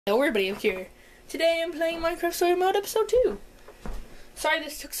Hello everybody, I'm here. Today I'm playing Minecraft Story Mode Episode 2. Sorry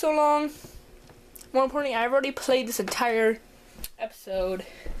this took so long. More importantly, I've already played this entire episode,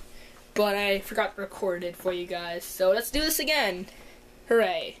 but I forgot to record it for you guys. So let's do this again.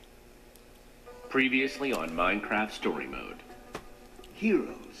 Hooray. Previously on Minecraft Story Mode.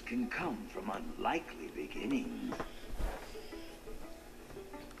 Heroes can come from unlikely beginnings.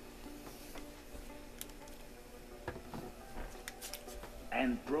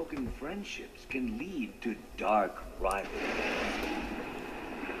 And broken friendships can lead to dark rivalries.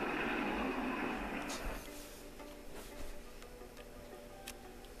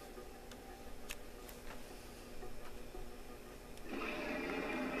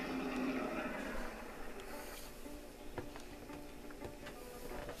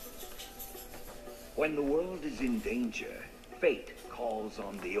 When the world is in danger, fate calls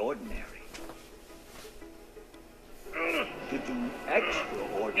on the ordinary to do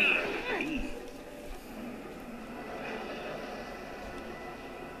extraordinary deeds.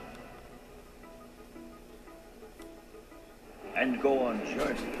 And go on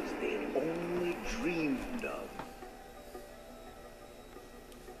journeys they had only dreamed of.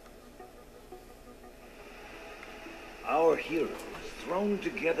 Our heroes, thrown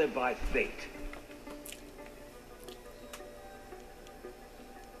together by fate,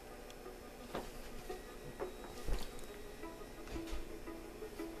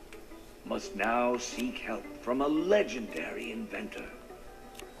 must now seek help from a legendary inventor.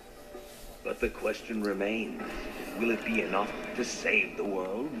 But the question remains, will it be enough to save the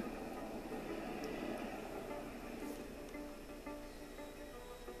world?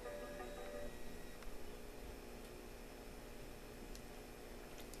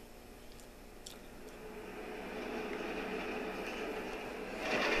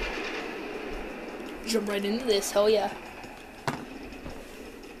 Jump right into this, hell yeah.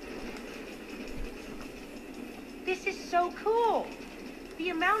 This is so cool! The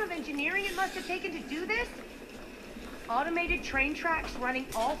amount of engineering it must have taken to do this? Automated train tracks running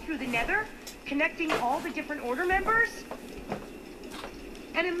all through the nether, connecting all the different order members?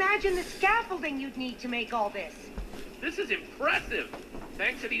 And imagine the scaffolding you'd need to make all this. This is impressive!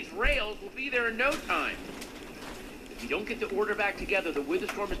 Thanks to these rails, we'll be there in no time. If we don't get the order back together, the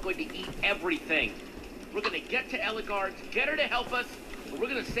Witherstorm is going to eat everything. We're going to get to Eligard, get her to help us, and we're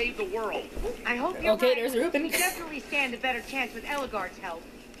going to save the world. I hope you're okay, right. there's Ruben. We definitely stand a better chance with Eligard's help.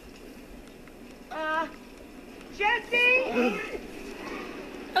 Jesse?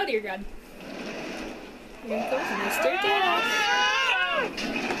 Oh dear God. Here goes Mr. Death.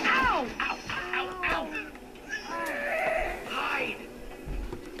 Ow! Ow, ow, ow! Hide!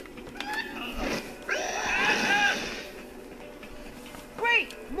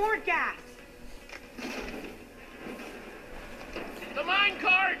 Great! More gas! The mine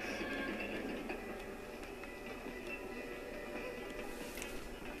carts!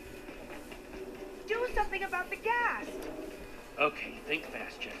 Do something about the gas! Okay, think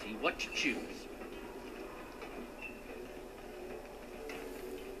fast, Jesse. What to choose?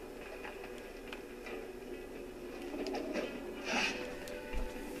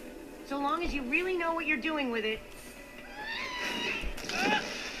 So long as you really know what you're doing with it.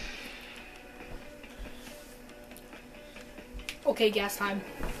 Okay, gas time.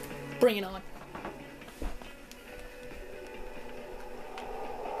 Bring it on.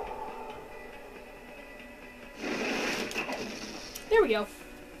 There we go.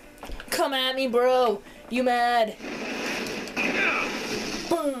 Come at me, bro. You mad?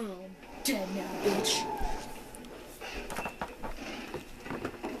 Boom. Dead now, bitch.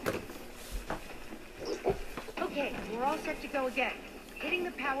 Okay, we're all set to go again. Hitting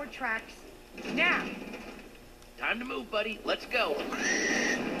the power tracks now. Time to move, buddy. Let's go.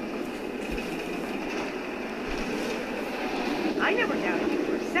 I never doubted you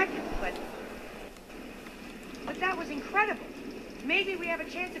for a second, but that was incredible. Maybe we have a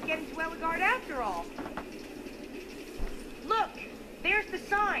chance of getting to Eligard after all. Look, there's the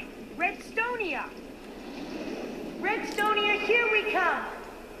sign, Redstonia. Redstonia, here we come.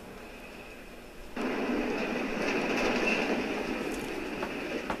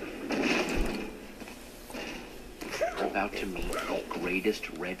 We're about to meet the greatest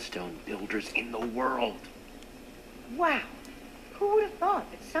redstone builders in the world. Wow, who would have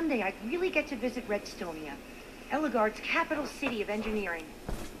thought that someday I'd really get to visit Redstonia, Eligard's capital city of engineering.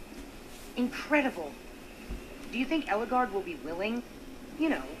 Incredible. Do you think Eligard will be willing, you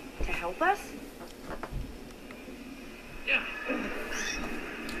know, to help us? Yeah.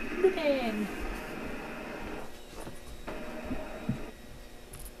 Ruben.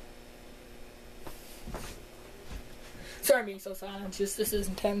 Sorry I'm being so silent, just this is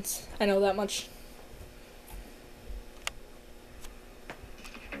intense. I know that much.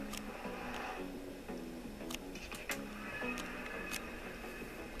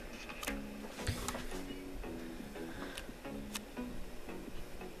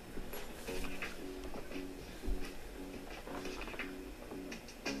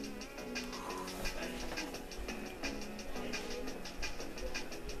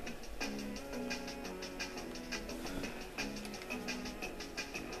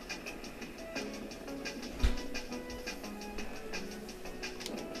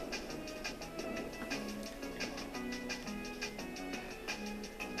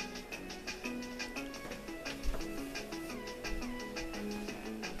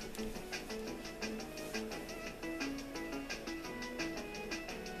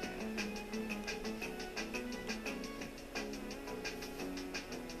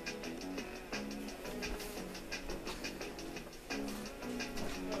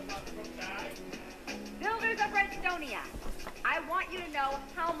 Builders of Redstonia, I want you to know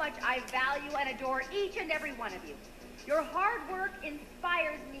how much I value and adore each and every one of you. Your hard work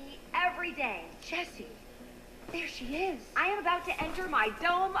inspires me every day. Jessie, there she is. I am about to enter my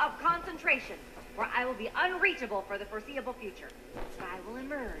dome of concentration, where I will be unreachable for the foreseeable future. But I will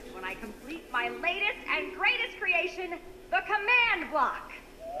emerge when I complete my latest and greatest creation, the command block.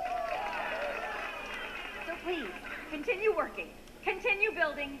 So please, continue working, continue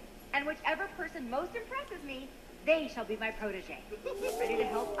building, and whichever person most impresses me, they shall be my protege, ready to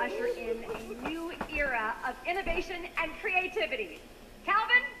help usher in a new era of innovation and creativity.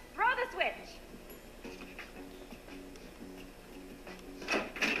 Calvin, throw the switch.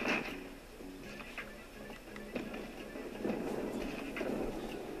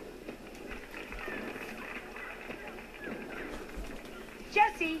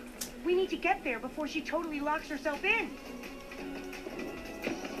 Jessie, we need to get there before she totally locks herself in.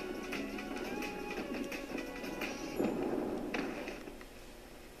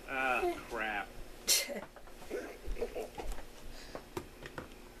 Crap.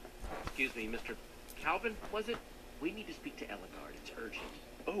 Excuse me, Mr. Calvin, was it? We need to speak to Eligard. It's urgent.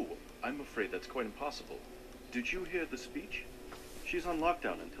 Oh, I'm afraid that's quite impossible. Did you hear the speech? She's on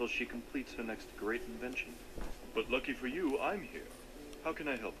lockdown until she completes her next great invention. But lucky for you, I'm here. How can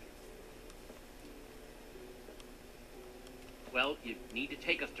I help you? Well, you need to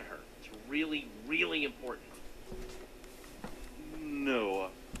take us to her. It's really, really important. No,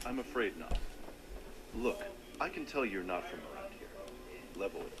 I'm afraid not. Look, I can tell you're not from around here.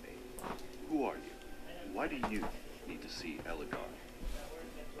 Level with me. Who are you? Why do you need to see Eligard?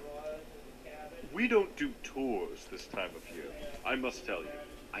 We don't do tours this time of year, I must tell you.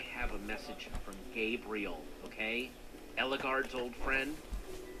 I have a message from Gabriel, okay? Eligard's old friend.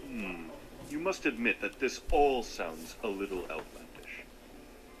 You must admit that this all sounds a little outlandish.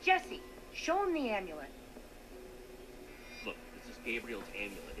 Jessie, show him the amulet. Look, this is Gabriel's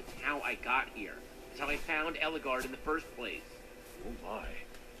amulet. It's how I got here. It's how I found Eligard in the first place. Oh my.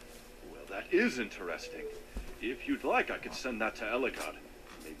 Well, that is interesting. If you'd like, I could send that to Eligard.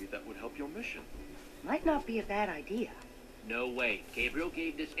 Maybe that would help your mission. Might not be a bad idea. No way. Gabriel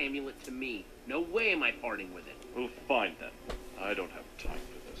gave this amulet to me. No way am I parting with it. Well, fine then. I don't have time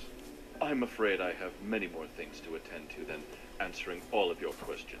for this. I'm afraid I have many more things to attend to than answering all of your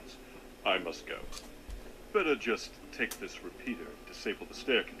questions. I must go. Better just take this repeater and disable the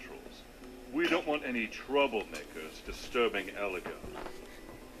stair controls. We don't want any troublemakers disturbing Eligard.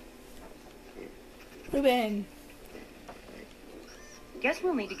 Ruben. Guess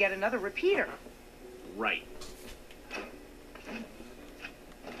we'll need to get another repeater. Right.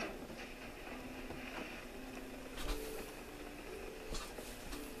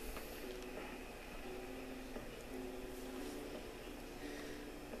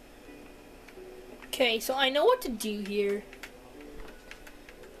 Okay, so I know what to do here.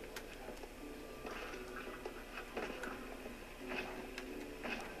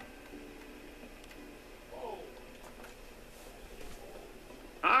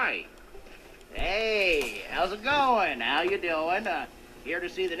 Hi. Hey, how's it going? How you doing? Here to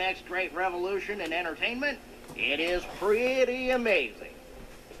see the next great revolution in entertainment? It is pretty amazing.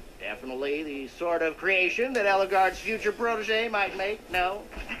 Definitely the sort of creation that Eligard's future protege might make, no?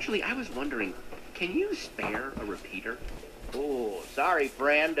 Actually, I was wondering, can you spare a repeater? Oh, sorry,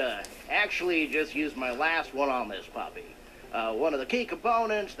 friend. Actually, just used my last one on this puppy. One of the key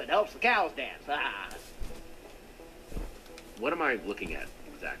components that helps the cows dance. What am I looking at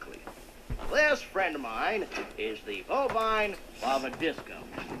exactly? This friend of mine is the bovine lava disco.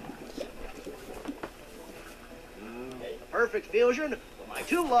 The perfect fusion for my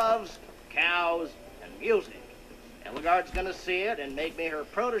two loves, cows and music. Eligard's gonna see it and make me her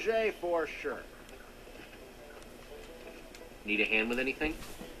protege for sure. Need a hand with anything?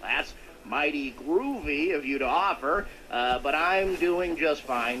 That's mighty groovy of you to offer, but I'm doing just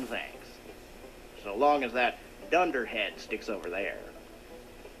fine, thanks. So long as that dunderhead sticks over there.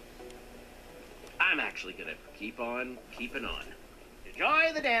 I'm actually gonna keep on keeping on.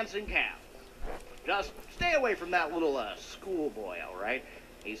 Enjoy the dancing cows. Just stay away from that little schoolboy, all right?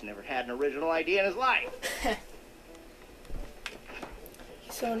 He's never had an original idea in his life.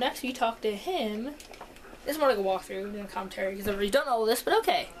 So next we talk to him. This is more like a walkthrough than a commentary because I've already done all of this, but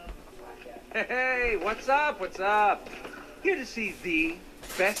okay. Hey, what's up? What's up? Here to see the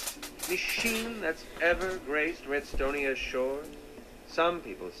best machine that's ever graced Redstonia's shores. Some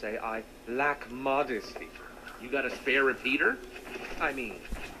people say I lack modesty. You got a spare repeater? I mean,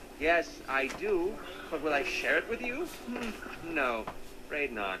 yes, I do, but will I share it with you? No,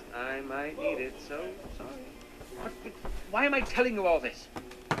 afraid not. I might need it, so sorry. But why am I telling you all this?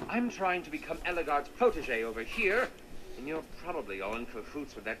 I'm trying to become Eligard's protege over here, and you're probably all in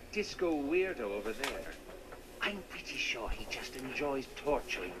cahoots with that disco weirdo over there. I'm pretty sure he just enjoys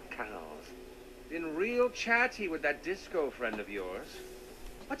torturing cows. Been real chatty with that disco friend of yours.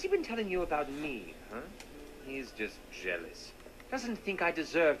 What's he been telling you about me, huh? He's just jealous. Doesn't think I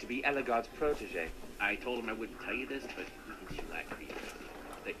deserve to be Eligard's protege. I told him I wouldn't tell you this, but he thinks you lack creativity.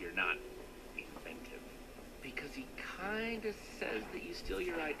 That you're not inventive. Because he kinda says that you steal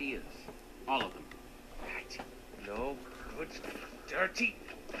your ideas. All of them. Right. No good, dirty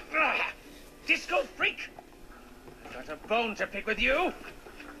disco freak! I've got a bone to pick with you!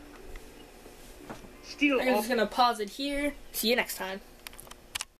 Steal I'm all... just gonna pause it here. See you next time.